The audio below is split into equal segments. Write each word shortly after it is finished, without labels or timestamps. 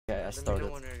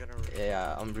started.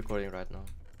 Yeah, I'm recording right now.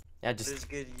 Yeah, just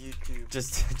good YouTube.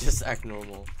 Just act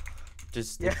normal.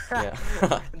 Just yeah. yeah.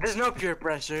 There's no peer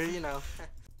pressure, you know.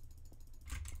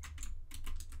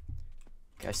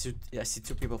 Okay, I see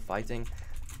two people fighting,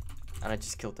 and I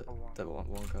just killed the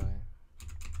one guy.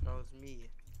 That was me.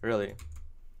 Really?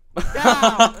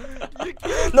 Yeah!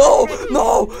 No!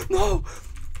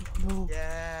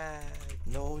 Yeah.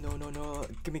 No!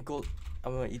 Give me gold.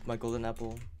 I'm gonna eat my golden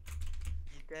apple.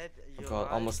 You dead? Oh god,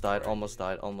 almost died.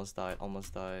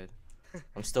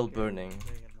 I'm still burning.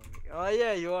 Oh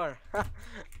yeah, you are.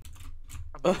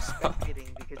 I'm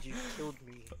spectating because you killed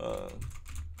me.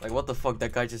 Like what the fuck?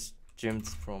 That guy just jumped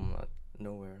from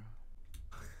nowhere.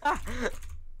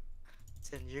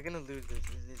 Listen, you're gonna lose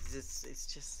this. It's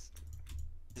just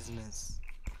business.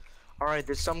 Alright,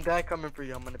 there's some guy coming for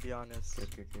you, I'm gonna be honest.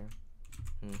 Okay.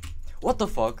 What the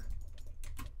fuck?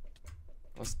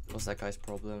 What's that guy's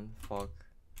problem? Fuck.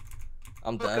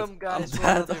 I'm dead. I'm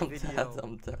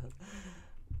dead.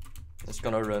 Just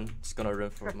gonna run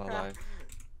for my life.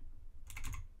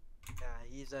 Yeah,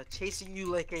 he's chasing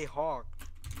you like a hawk.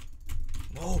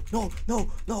 No.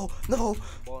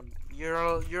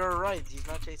 You're right. He's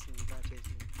not chasing you.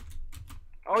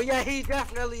 Oh yeah, he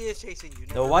definitely is chasing you.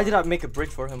 No, why did I make a bridge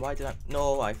for him? Why did I?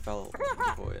 No, I fell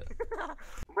before it.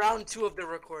 Round 2 of the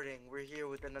recording. We're here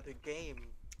with another game.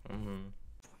 Mhm.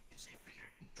 What will you say for your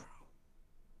intro?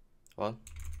 What?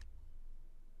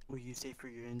 Will you say for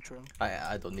your intro?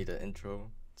 I don't need an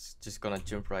intro. It's just gonna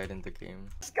jump right in the game.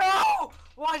 Let's go!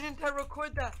 Why didn't I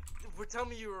record that? Tell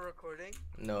me you were recording.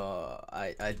 No,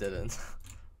 I didn't.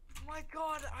 Oh my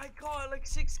god, I got like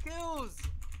 6 kills.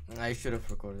 I should have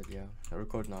recorded. Yeah, I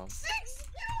record now. 6 kills.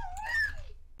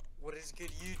 What is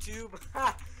good, YouTube?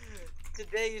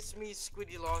 Today it's me,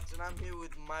 Ssquiddyylox, and I'm here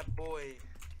with my boy.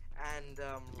 And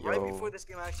right before this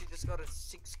game, I actually just got a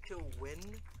 6 kill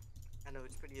win. I know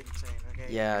it's pretty insane. Okay.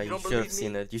 Yeah, you should have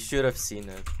seen it. You should have seen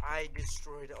it. I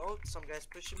destroyed. Oh, some guys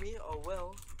pushing me. Oh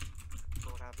well.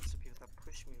 What happens to people that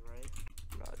push me, right?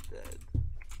 I'm not dead.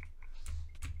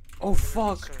 Oh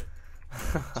fuck.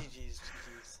 GG's.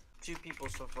 2 people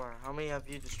so far. How many have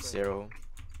you destroyed? 0.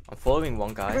 I'm following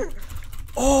one guy.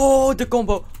 Oh, the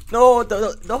combo. No.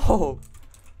 The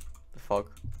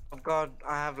fuck. Oh god,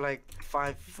 I have like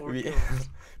 4 kills.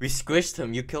 We squished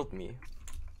him. You killed me.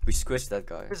 We squished that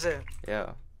guy. Is it?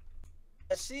 Yeah.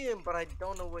 I see him, but I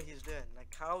don't know what he's doing.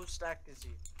 Like, how stacked is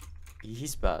he?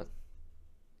 He's bad.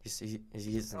 He's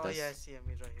oh yeah, I see him.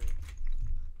 He's right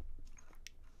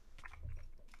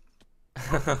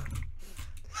here.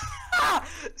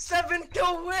 7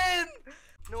 kill win!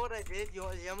 You know what I did? You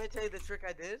want me to tell you the trick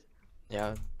I did?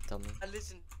 Yeah, tell me. I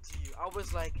listened to you. I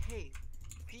was like, hey,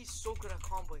 if he's so good at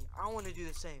comboing, I want to do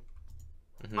the same.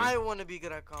 I want to be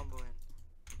good at comboing.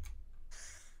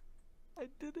 I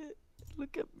did it.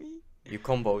 Look at me. You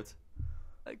comboed.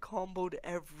 I comboed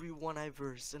everyone I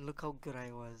versed, and look how good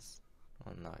I was.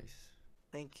 Oh, nice.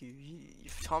 Thank you.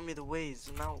 You've taught me the ways,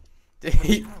 and now.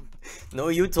 No,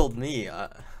 you told me. I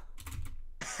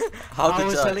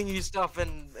was telling you stuff,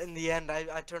 and in the end,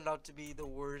 I turned out to be the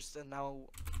worst, and now.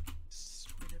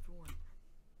 Destroyed everyone.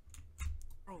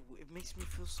 Bro, it makes me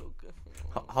feel so good.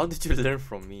 How did you learn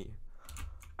from me?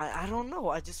 I don't know.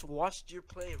 I just watched your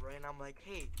play, right? And I'm like,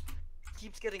 hey.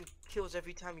 Keeps getting kills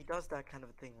every time he does that kind of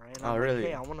thing, right? And I'm really? Like,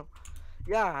 hey, I wanna.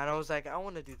 Yeah, and I was like, I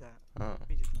wanna do that.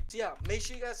 So yeah, make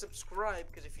sure you guys subscribe,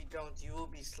 because if you don't, you will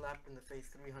be slapped in the face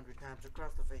 300 times,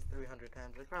 across the face 300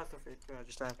 times, across the face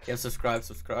 300 times. Yeah, subscribe.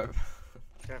 Subscribe.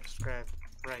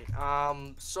 Right.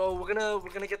 So we're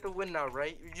gonna get the win now,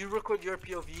 right? You record your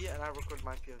POV and I record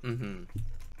my POV.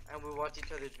 And we'll watch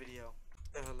each other's video.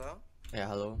 Hello? Yeah,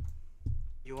 hello.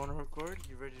 You wanna record?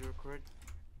 You ready to record?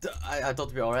 I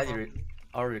thought we already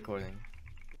are recording.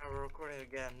 Yeah, we're recording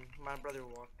again. My brother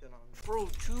walked in on me. Bro,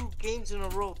 2 games in a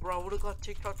row, bro. I would've got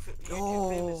TikTok YouTube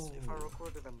famous if I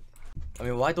recorded them. I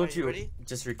mean, why don't you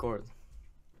just record?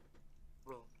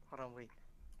 Bro, hold on, wait.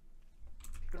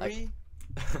 3.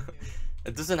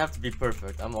 It doesn't have to be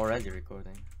perfect. I'm already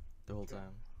recording the whole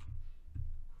time.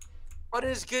 What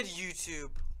is good, YouTube?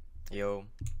 Yo.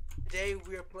 Today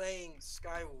we are playing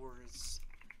Sky Wars.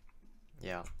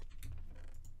 Yeah.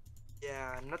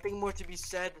 Yeah, nothing more to be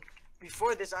said.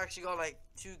 Before this, I actually got like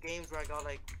 2 games where I got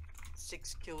like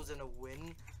 6 kills and a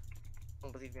win.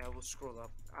 Don't believe me, I will scroll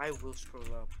up.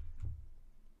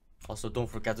 Also, don't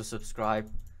forget to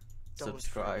subscribe.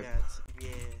 Subscribe.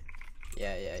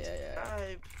 Yeah.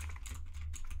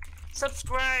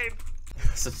 Subscribe.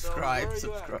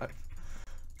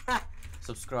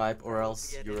 Subscribe or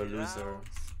else you're a loser.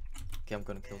 Okay, I'm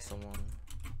gonna kill someone.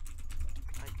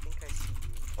 I think I see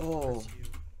you. Oh.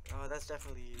 Oh, that's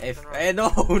definitely you. Hey,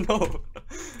 no, no.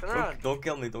 Turn around. Don't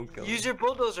kill me, don't kill me. Use your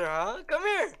bulldozer, huh? Come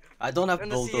here. I don't have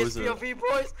bulldozer. POV,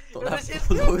 boys. Don't have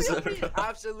bulldozer.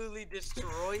 Absolutely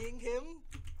destroying him.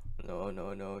 No,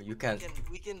 no, no. You can't.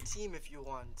 We can team if you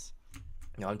want.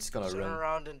 No, I'm just gonna Turn run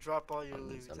around and drop all your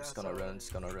loot. I'm just gonna run. I'm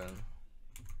just gonna run.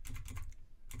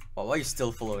 Well, why are you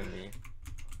still following me?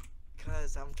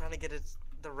 Because I'm trying to get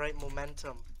the right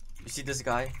momentum. You see this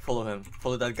guy? Follow him.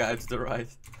 Follow that guy to the right.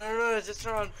 No, just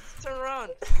turn around. Turn around.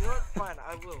 You know what? Fine,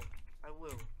 I will.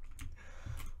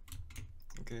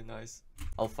 Okay, nice.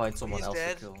 I'll find someone else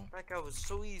dead. to kill. That guy was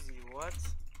so easy. What?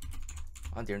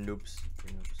 Ah, they're noobs.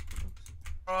 They're noobs.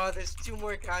 Oh, there's 2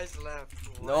 more guys left.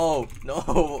 What? No,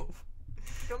 no.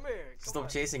 Come here. Stop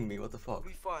chasing me. What the fuck? It'll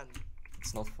be fun.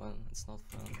 It's not fun. It's not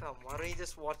fun. Come, why don't you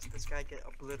just watch this guy get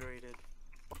obliterated?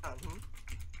 What?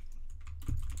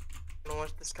 You wanna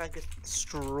watch this guy get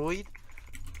destroyed?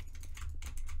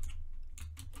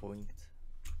 Point.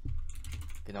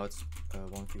 Okay, now it's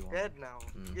 1v1. Dead now.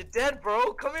 You're dead,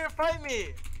 bro. Come here, fight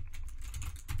me.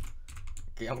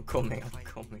 Okay, I'm coming. I'm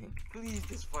coming. Please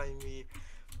just fight me.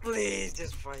 Please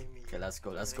just fight me. Okay, let's go.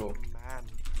 Let's go. Man.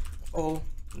 Oh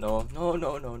no! No!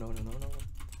 No! No! No! No! No! No!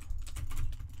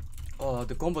 Oh,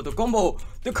 the combo! The combo!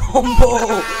 The combo!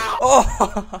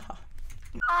 Oh!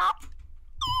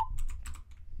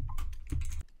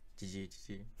 GG.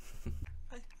 GG.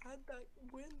 I had that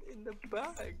win in the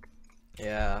bag.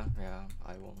 Yeah,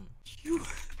 I won. You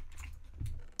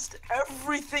messed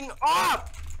everything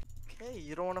up! Okay,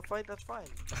 you don't want to fight, that's fine.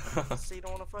 Just say you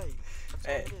don't want to fight. That's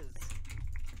all it is.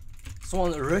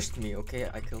 Someone rushed me, okay?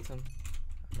 I killed him.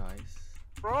 Nice.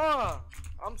 Bruh,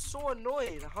 I'm so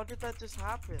annoyed. How did that just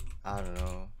happen? I don't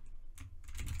know.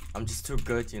 I'm just too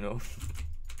good, you know?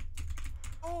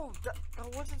 Oh, that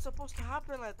wasn't supposed to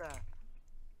happen like that.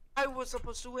 I was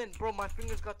supposed to win. Bro, my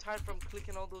fingers got tired from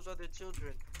clicking all those other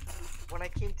children. When I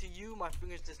came to you, my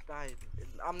fingers just died.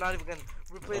 I'm not even gonna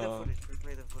replay the footage.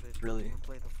 Replay the footage. Really?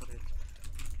 Replay the footage.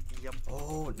 Yep.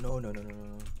 Oh, no.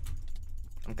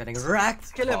 I'm getting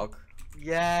wrecked. Kill him.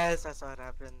 Yes, I saw it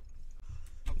happen.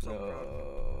 I'm so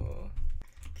proud.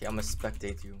 Okay, I'm gonna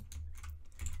spectate you.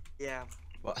 Yeah.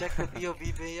 What? Check the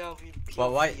POV video.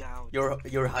 Well, why?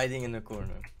 You're hiding in the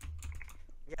corner.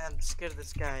 Yeah, I'm scared of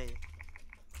this guy.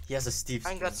 He has a Steve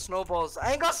skin. I ain't got snowballs.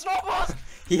 I ain't got snowballs!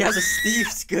 He has a Steve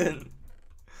skin.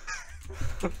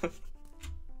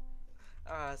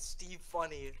 Steve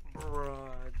funny. Bruh,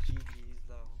 GG's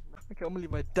though. I can't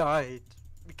believe I died.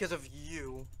 Because of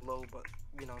you. Low, but,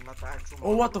 you know, not the actual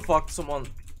Oh, what the fuck? Someone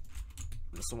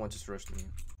just rushed me.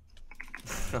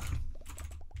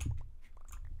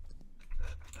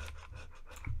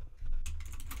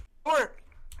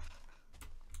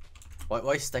 Why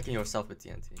are you stacking yourself with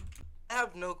TNT? I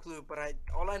have no clue, but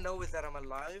all I know is that I'm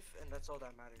alive, and that's all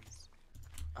that matters.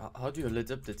 How do you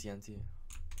lit up the TNT?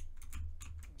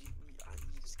 You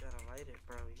just gotta light it,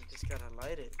 bro. You just gotta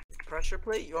light it. Pressure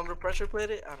plate? You want me to pressure plate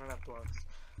it? I don't have blocks.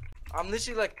 I'm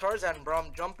literally like Tarzan, bro.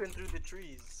 I'm jumping through the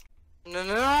trees.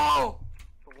 No!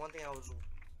 But one thing I was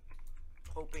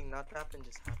hoping not to happen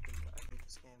just happened. I hate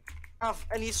this game. I don't have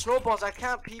any snowballs. I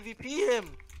can't PvP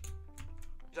him.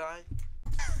 Die.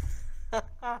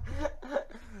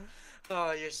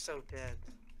 Oh, you're so dead.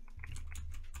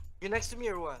 You next to me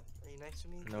or what? Are you next to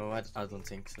me? No, I don't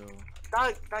think so.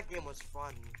 That game was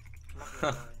fun. Not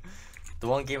gonna lie. The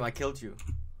one game I killed you.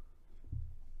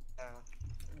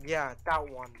 Yeah, that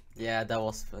one. Yeah, that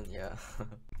was fun, yeah.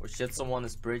 Oh shit, someone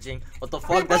is bridging. What the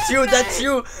fuck? That's you! That's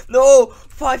you! No!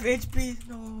 5 HP!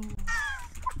 No!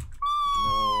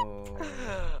 No.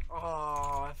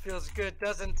 Oh, it feels good,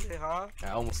 doesn't it, huh? I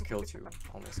almost killed you.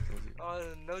 Oh,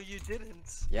 no you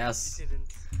didn't. Yes. You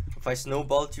didn't. If I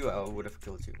snowballed you, I would have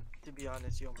killed you. To be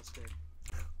honest, you almost did.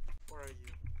 Where are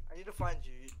you? I need to find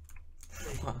you.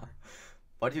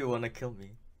 Why do you want to kill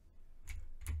me?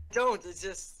 Don't, it's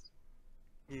just...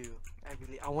 You.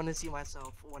 I want to see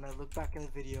myself when I look back in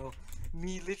the video.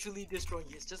 Me literally destroying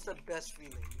you. It's just the best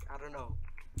feeling. I don't know.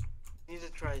 You need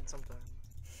to try it sometime.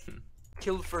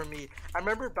 Killed for me. I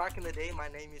remember back in the day, my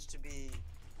name used to be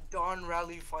Don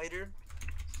Rally Fighter.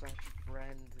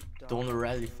 Friend Don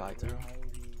Rally Fighter.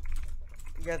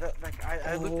 Yeah,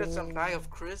 I looked at some guy of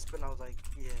crisp and I was like,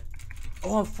 yeah.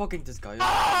 Oh, I'm fucking this guy.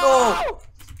 Oh! No!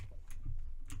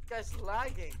 This guy's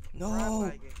lagging.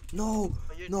 No. No.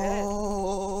 Oh,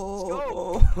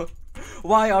 No. Let's go.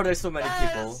 Why are there so many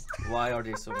people? Why are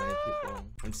there so many people?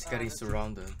 I'm just getting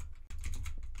surrounded.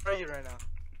 Where are you right now?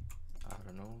 I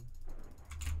don't know.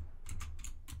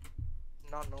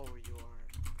 Not know where you are.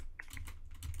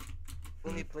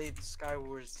 Only played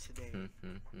Skywars today.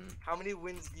 How many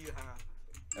wins do you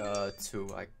have? 2.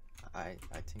 I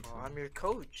think so. Oh, I'm your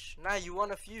coach. Nah, you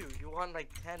won a few. You won like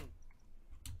 10.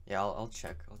 Yeah, I'll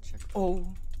check. Oh.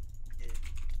 Yeah.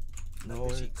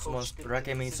 No, someone's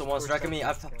wrecking me. Someone's I've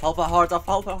Alpha Heart.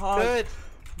 Good.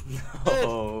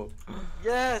 No. Good.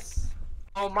 Yes.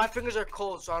 Oh, my fingers are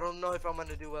cold, so I don't know if I'm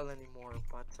gonna do well anymore.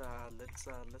 But let's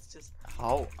just.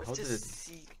 How Let's did just it?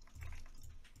 see.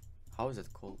 How is it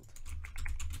cold?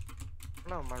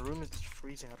 No, my room is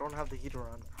freezing. I don't have the heater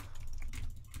on.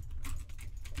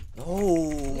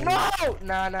 No. No!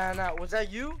 Nah. Was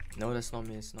that you? No, that's not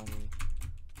me. It's not me.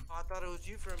 Oh, I thought it was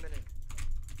you for a minute.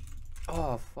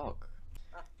 Oh fuck.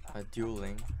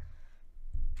 Dueling.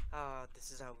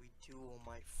 This is how we duel,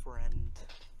 my friend.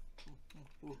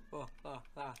 You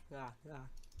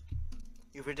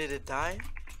ever did it die?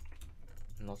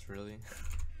 Not really.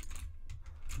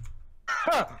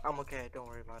 I'm okay, don't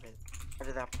worry about it. I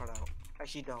did that part out.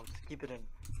 Actually don't. Keep it in.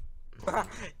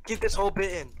 Keep this whole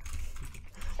bit in.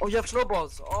 Oh, you have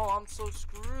snowballs. Oh, I'm so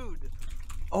screwed.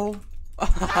 Oh.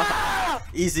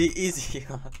 Easy.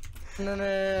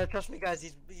 No. Trust me, guys.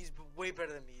 He's way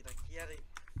better than me. Like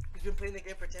he's been playing the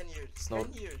game for 10 years.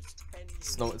 10 years.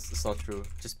 It's not true.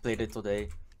 Just played it today.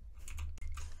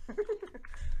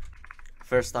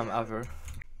 First time ever.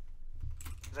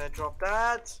 Did I drop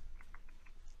that?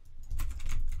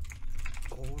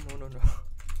 Oh no.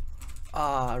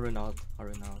 I ran out.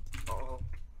 Uh-oh.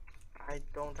 I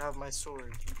don't have my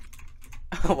sword.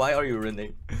 Why are you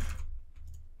running?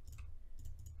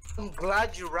 I'm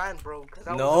glad you ran, bro, because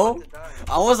I was about to die.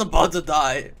 I was about to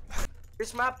die.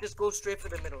 This map just goes straight for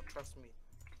the middle, trust me.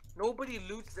 Nobody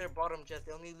loots their bottom chest,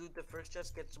 they only loot the first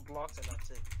chest, gets blocks, and that's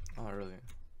it. Oh, really?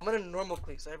 I'm gonna normal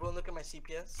click, so everyone look at my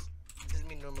CPS. This is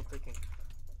me normal clicking.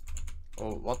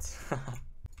 Oh, what?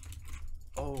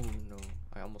 Oh no,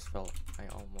 I almost fell.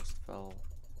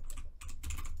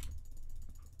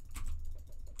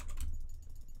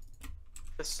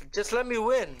 Just let me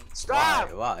win.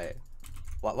 Stop!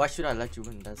 Why should I let you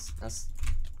win? That's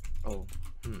oh.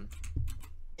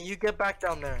 You get back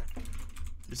down there.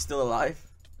 You're still alive?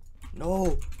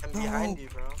 No. I'm behind you,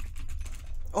 bro.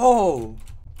 Oh.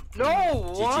 No,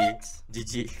 what?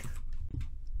 GG.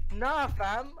 Nah,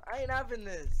 fam. I ain't having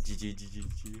this.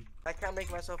 GG. I can't make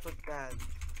myself look bad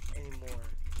anymore.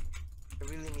 I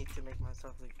really need to make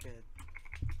myself look good.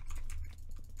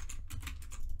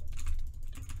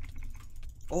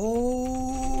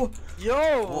 Oh.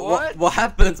 Yo, what? What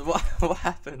happened? What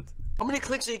happened? How many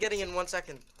clicks are you getting in 1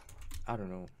 second? I don't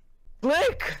know.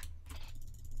 Click!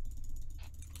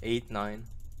 8, 9.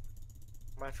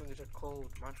 My fingers are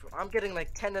cold. I'm getting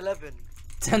like 10, 11.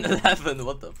 10, 11,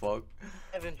 what the fuck?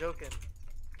 I'm even joking.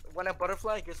 When I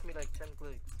butterfly, it gives me like 10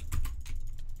 clicks.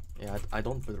 Yeah, I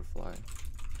don't butterfly.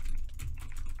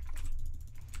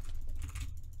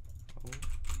 Oh.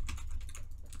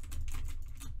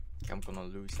 Okay, I'm gonna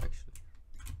lose actually.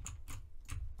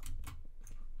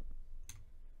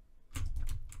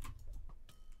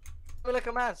 Feel like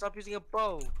a man, stop using a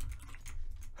bow.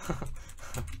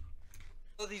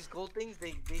 All these gold things,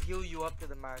 they heal you up to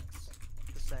the max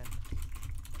 %.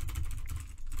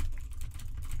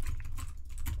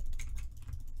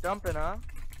 Jumping, huh?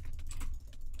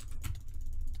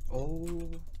 Oh.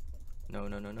 No.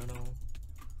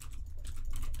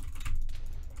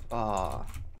 Ah.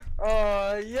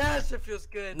 Oh, yes, it feels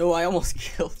good. No, I almost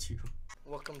killed you.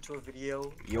 Welcome to a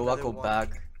video. Yo, welcome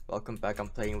back. Welcome back. I'm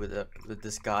playing with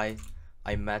this guy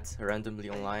I met randomly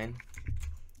online.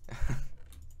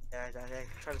 Yeah, I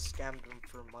try to scam them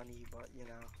for money, but you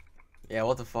know. Yeah,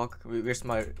 what the fuck? Where's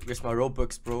my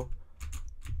Robux, bro?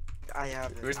 I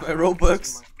have it. Where's my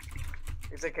Robux?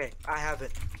 It's okay. I have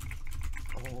it.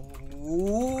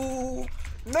 Oh.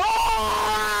 No!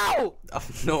 I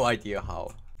have no idea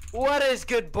how. What is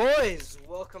good, boys?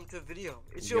 Welcome to a video.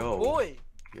 It's your boy.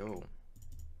 Yo.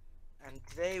 And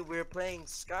today we're playing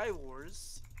Sky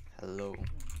Wars. Hello.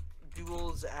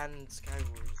 Duels and Sky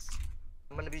Wars.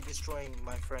 I'm gonna be destroying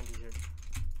my friend here.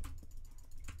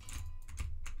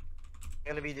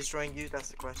 I'm gonna be destroying you? That's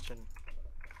the question.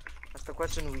 That's the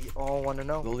question we all want to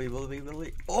know. Will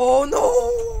we? Oh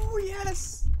no!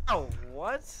 Yes! Oh,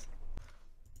 what?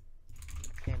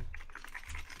 Okay.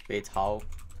 Wait, how?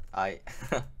 I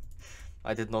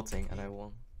did nothing and I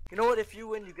won. You know what? If you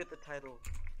win, you get the title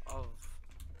of...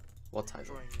 What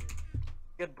title?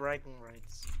 You get bragging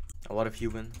rights. And what if you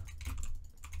win?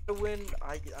 If I win,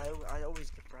 I always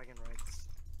get bragging rights.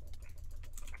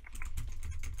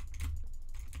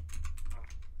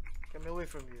 Get me away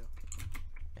from you.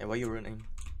 Hey, why are you running?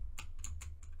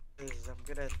 Because I'm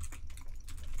good at...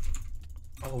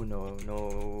 Oh no.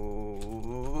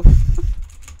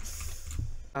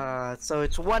 So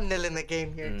it's 1-0 in the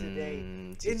game here today.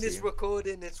 In this TT.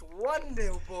 recording, it's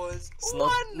 1-0, boys. It's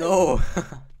not. No.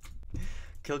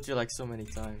 Killed you like so many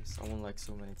times. I won like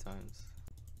so many times.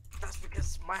 That's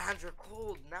because my hands are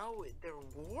cold. Now they're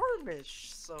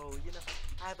warmish. So, you know,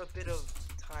 I have a bit of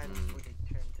time before they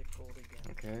turn to cold again.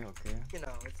 Okay, okay. You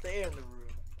know, it's the air in the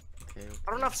room. Okay, okay.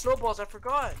 I don't have snowballs. I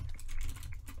forgot.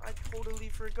 I totally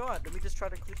forgot. Let me just try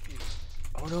to click you.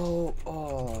 Oh no.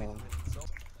 Oh.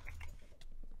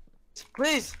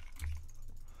 Please.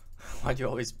 Why do you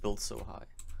always build so high?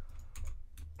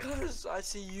 Cause I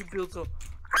see you build so.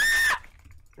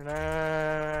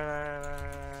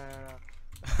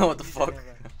 What the fuck?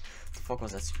 What the fuck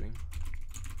was that scream?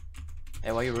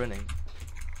 Hey, why are you running?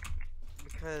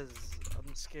 Because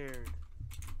I'm scared.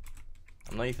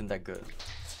 I'm not even that good.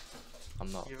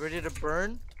 I'm not. You ready to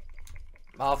burn?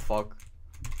 Ah, fuck.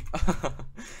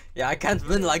 Yeah, I can't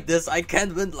win like this. I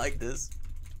can't win like this.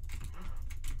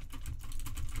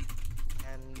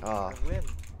 And I win.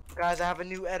 Guys, I have a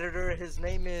new editor. His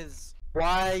name is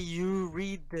Why You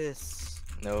Read This.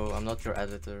 No, I'm not your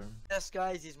editor. Yes,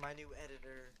 guys, he's my new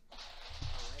editor.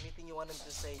 Anything you want him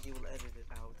to say, he will edit it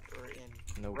out or in.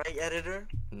 Nope. Right, editor?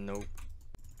 Nope.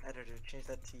 Editor, change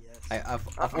that to yes.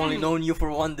 I've only known you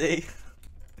for 1 day.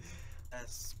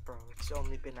 Yes, bro. It's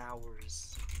only been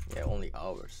hours. Yeah, only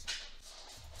hours.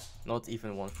 Not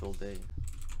even 1 full day.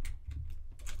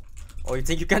 Oh, you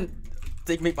think you can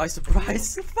take me by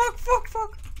surprise? Fuck, fuck,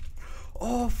 fuck.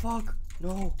 Oh, fuck.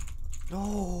 No.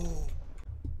 No.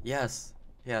 Yes.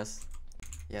 Yes.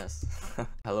 Yes.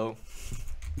 Hello.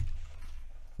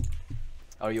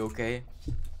 Are you okay?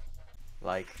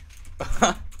 Like.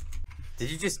 Did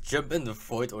you just jump in the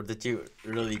void or did you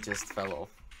really just fell off?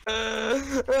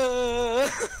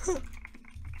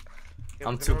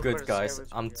 I'm too good, guys.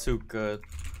 I'm too good.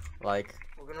 Like.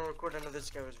 We're gonna record another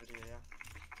Skywars video,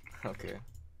 yeah? Okay.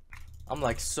 I'm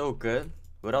like so good.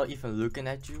 Without even looking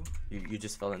at you, you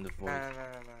just fell in the void.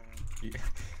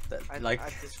 No.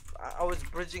 I was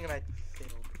bridging and I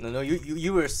failed. No,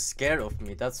 you were scared of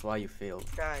me. That's why you failed.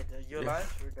 Died. You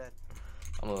alive or dead?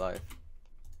 I'm alive.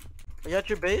 Are you at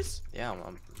your base? Yeah,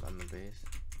 I'm in base.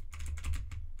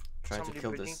 Trying to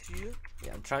kill this. To you?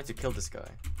 Yeah, I'm trying to kill this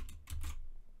guy.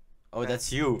 Oh,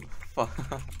 that's you.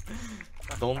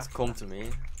 Don't come to me.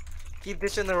 Keep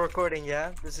this in the recording,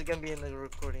 yeah? This is gonna be in the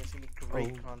recording. It's gonna be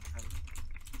great content.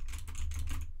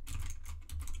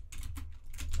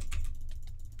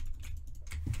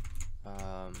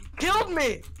 Killed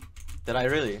me! Did I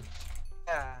really?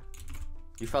 Yeah.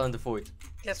 You fell in the void.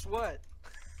 Guess what?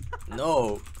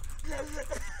 No.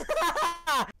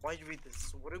 Why'd you read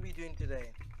this? What are we doing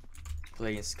today?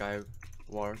 Playing Sky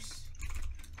Wars.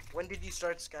 When did you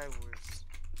start Skywars?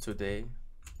 Today.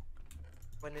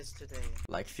 When is today?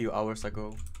 Like few hours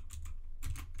ago.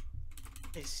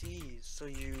 I see. So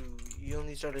you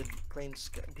only started playing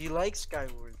Sky. Do you like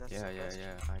Skywars? That's yeah,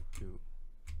 I do.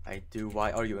 I do.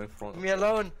 Why are you in front of me?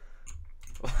 Alone.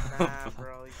 Nah,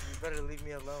 bro. You better leave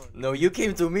me alone. No, you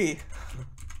came to me.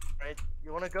 Right?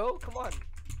 You wanna go? Come on.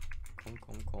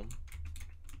 Come.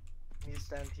 You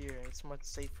stand here. It's much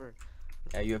safer.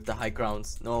 Yeah, you have the high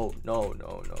grounds. No.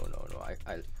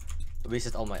 I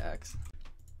wasted all my eggs.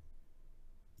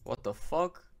 What the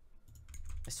fuck?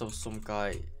 I saw some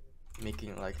guy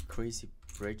making like crazy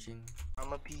bridging.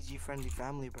 I'm a PG friendly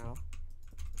family, bro.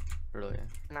 Really? I'm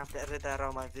gonna have to edit that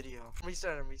on my video. I'm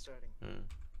restarting.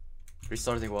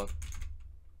 Restarting what?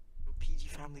 I'm a PG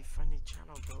family friendly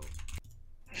channel, bro.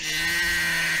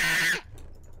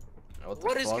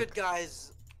 What is good,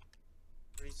 guys?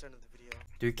 Restart of the video.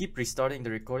 Do you keep restarting the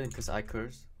recording because I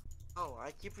curse? Oh,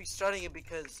 I keep restarting it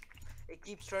because it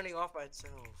keeps turning off by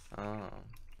itself.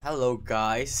 Hello,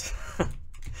 guys.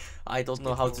 I don't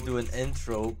know how to do an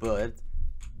intro, but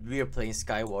we are playing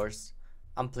Sky Wars.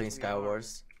 I'm playing Sky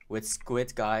Wars with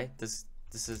Squid Guy. This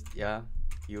is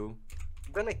you.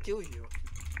 I'm gonna kill you.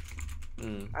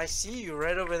 I see you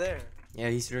right over there. Yeah,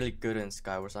 he's really good in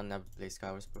Sky Wars. I never played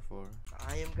Sky Wars before.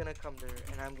 I am gonna come there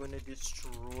and I'm gonna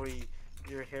destroy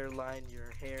your hairline,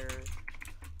 your hair.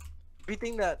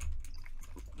 Everything that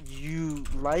you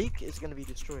like is gonna be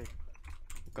destroyed.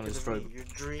 I'm gonna destroy your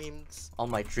dreams. All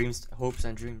my dreams, hopes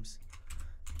and dreams.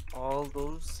 All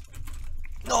those.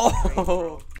 No!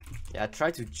 Yeah, I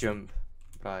tried to jump,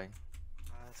 but I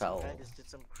fell. I just did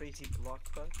some crazy block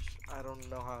punch. I don't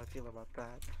know how I feel about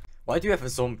that. Why do you have a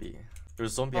zombie? Your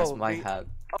zombie has my head.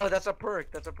 Oh, that's a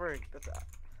perk. That's a perk.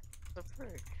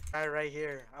 Alright, right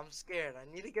here. I'm scared. I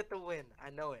need to get the win. I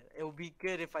know it. It will be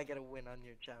good if I get a win on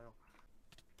your channel.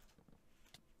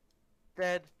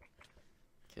 Dead.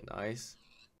 Okay, nice.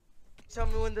 Tell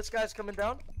me when this guy's coming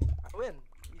down. I win.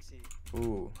 Easy.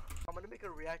 Ooh. How gonna make a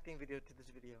reacting video to this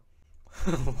video.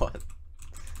 What?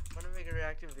 I'm gonna make a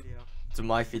reacting video. To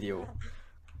my video.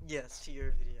 Yes, to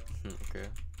your video. Okay.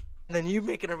 And then you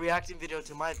making a reacting video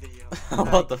to my video.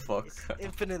 What the fuck? It's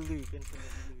infinite loop, infinite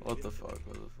loop. What the fuck?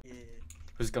 What the fuck? Yeah.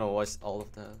 Who's gonna watch all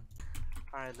of that?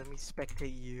 Alright, let me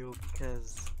spectate you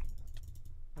because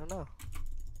I don't know.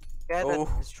 The guy Oh.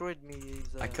 that destroyed me is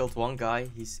I killed one guy.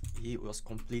 He was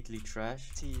completely trash.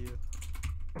 see you.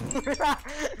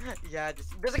 Yeah,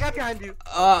 there's a guy behind you.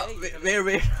 Where?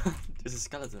 There's a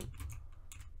skeleton.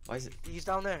 Why is it? He's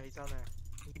down there. He's down there.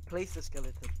 He placed the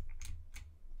skeleton.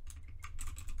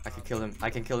 I can kill him. I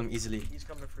can kill him easily. He's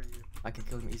coming for you. I can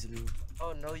kill him easily.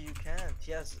 Oh no, you can't.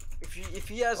 He has. If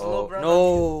he has Oh low ground.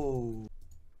 no!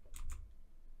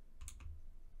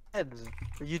 Dead.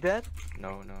 Are you dead?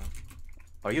 No.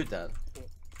 Are you dead?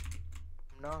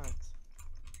 I'm not.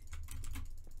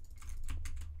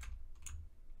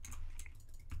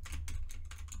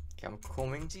 Okay, I'm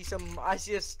coming. I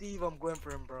see a Steve. I'm going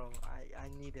for him, bro. I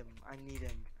need him. I need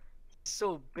him. He's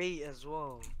so bait as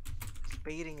well. He's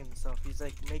baiting himself. He's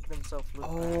like making himself look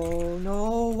bad. Oh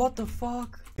no! What the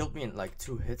fuck? Killed me in like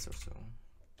 2 hits or so.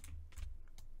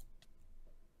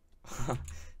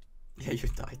 Yeah, you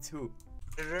died too.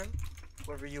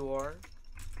 Wherever you are.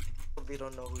 Probably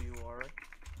don't know who you are.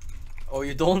 Oh,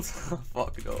 you don't?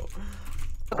 Fuck no.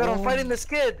 But I'm fighting this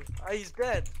kid. He's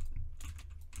dead.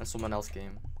 That's someone else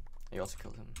game. You also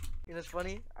killed him. You know what's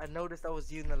funny? I noticed that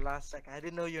was you in the last second. I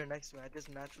didn't know you were next to me. I just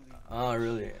naturally. Oh,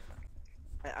 really?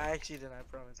 I actually didn't. I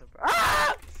promise.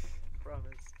 Ah!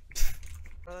 Promise.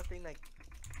 Another thing like.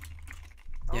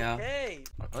 Yeah. Okay.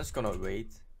 I'm just gonna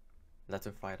wait. Let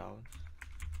her fight out.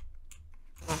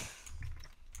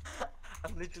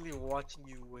 I'm literally watching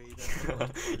you wait.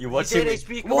 You watching me?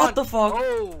 HP, What the fuck?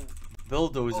 Oh.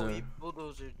 Bulldozer. Oh, he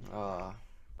bulldozer.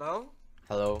 Hello?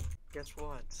 Hello. Guess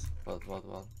what?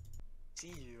 What?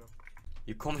 See you.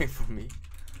 You coming for me?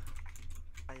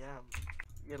 I am.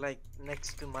 You're like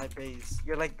next to my base.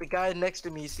 You're like the guy next to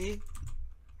me, see?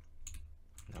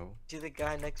 No. See the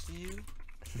guy next to you?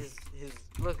 His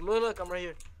look, I'm right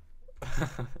here.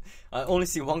 I only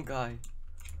see one guy.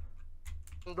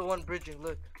 I'm the one bridging,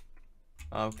 look.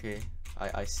 Okay.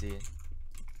 I see.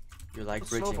 You like I'll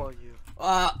bridging. snowball you.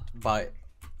 Bye.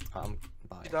 Bye.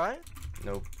 You die?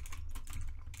 Nope.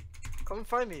 Come and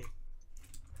find me.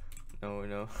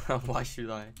 No. Why should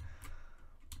I?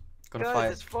 Gonna Guys,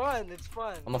 fight. it's fun, it's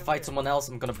fun. I'm gonna Come fight here. someone else.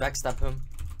 I'm gonna backstab him.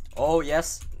 Oh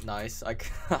yes, nice. I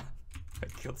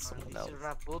killed someone You else. should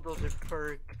have bulldozer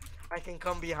perk. I can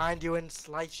come behind you and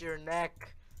slice your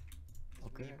neck. It's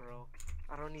Okay. me, bro.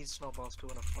 I don't need snowballs to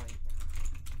win a fight.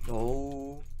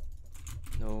 No,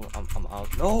 I'm out.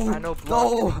 No, I know,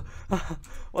 no.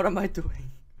 What am I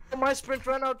doing? My sprint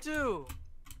ran out too.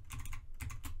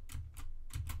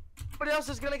 Somebody else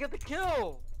is gonna get the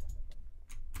kill.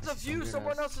 Because of you,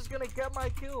 someone else is gonna get my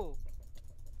kill.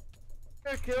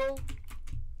 Their kill,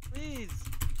 please.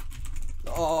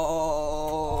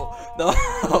 Oh no!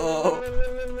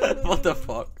 What the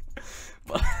fuck?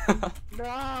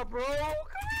 Nah, bro.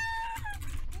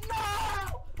 No.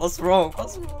 What's wrong?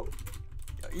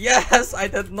 Yes, I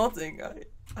did nothing.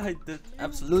 I did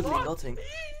absolutely nothing.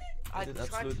 I did tried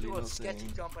to absolutely do a nothing. sketchy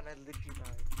jump and I literally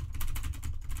died.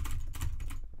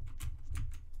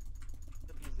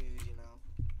 You lose, you know.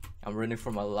 I'm running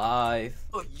for my life.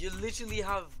 Oh, you literally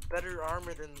have better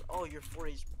armor than. Oh, you're 5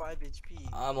 HP.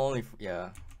 I'm only yeah.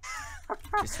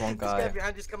 This one This guy guy.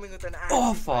 behind you's coming with an axe.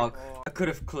 Oh He's like, fuck! oh. I could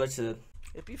have clutched it.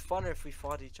 It'd be funner if we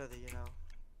fought each other, you know.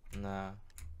 Nah.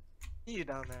 See you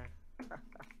down there.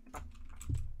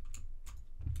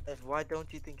 Why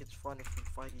don't you think it's fun if we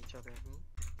fight each other?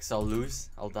 Cause I'll lose.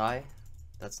 I'll die.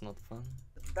 That's not fun.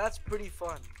 That's pretty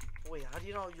fun. Wait, how do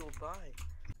you know you'll die?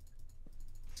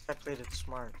 I played it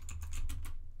smart.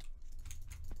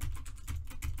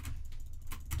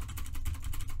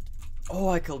 Oh,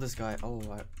 I killed this guy. Oh,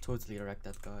 I totally wrecked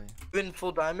that guy. You in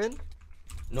full diamond?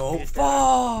 No, He's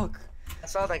fuck! I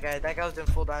saw that guy. That guy was in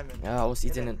full diamond. Yeah, I was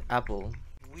eating an apple.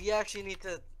 We actually need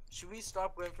to. Should we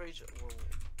stop going for each? Whoa.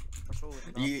 What's wrong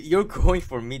with that? You're going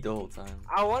for me the whole time.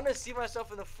 I want to see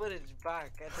myself in the footage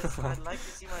back. I'd like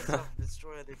to see myself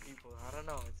destroy other people. I don't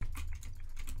know.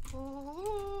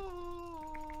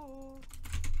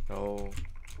 No.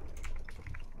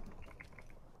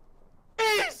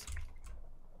 Please!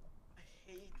 I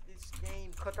hate this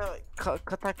game. Cut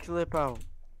that clip out.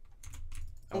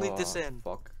 Leave this in.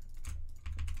 Fuck.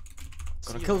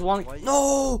 See Gonna you kill later, one. white.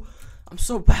 No! I'm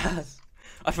so bad.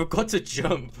 I forgot to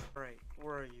jump. Right,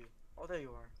 where are you? Oh, there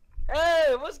you are.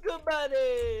 Hey, what's good, buddy?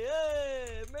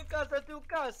 Hey, me casa tu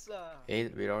casa. Hey,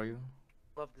 where are you?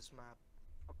 Love this map.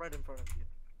 I'm right in front of you,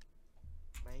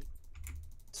 mate.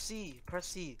 C. Press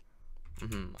C.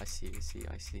 I see.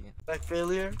 Like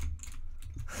failure?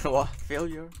 What?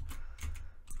 Failure?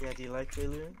 Yeah, do you like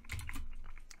failure?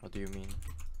 What do you mean?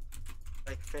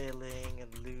 Like failing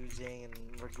and losing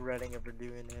and regretting ever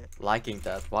doing it. Liking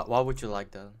that? Why would you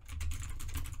like that?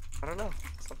 I don't know.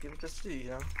 Some people just do, you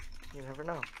know? You never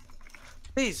know.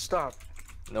 Please stop.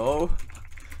 No.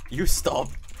 You stop.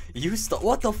 You stop.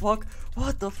 What the fuck?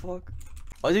 What the fuck?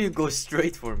 Why do you go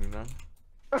straight for me, man?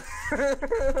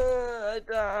 I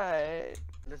died.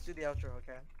 Let's do the outro,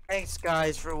 okay? Thanks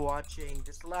guys for watching.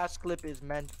 This last clip is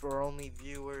meant for only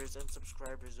viewers and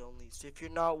subscribers only. So if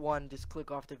you're not one, just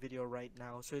click off the video right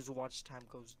now so his watch time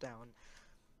goes down.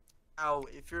 Now,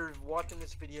 if you're watching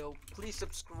this video, please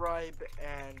subscribe,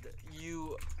 and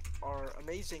you are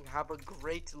amazing. Have a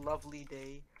great, lovely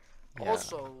day. Yeah.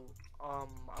 Also,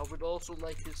 I would also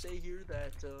like to say here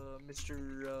that,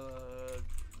 Mr.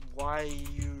 Why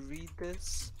you read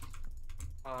this,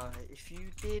 if you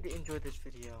did enjoy this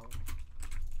video,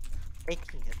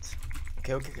 making it.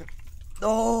 Okay.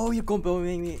 No, you're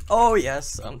comboing me. Oh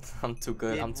yes, I'm too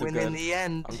good. I'm too Win good. in the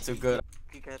end. I'm too good.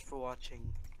 Thank you guys for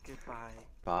watching. Goodbye.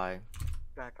 Bye.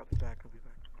 I'll be back.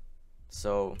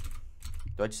 So,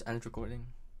 do I just end recording?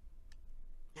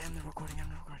 Yeah, I'm recording.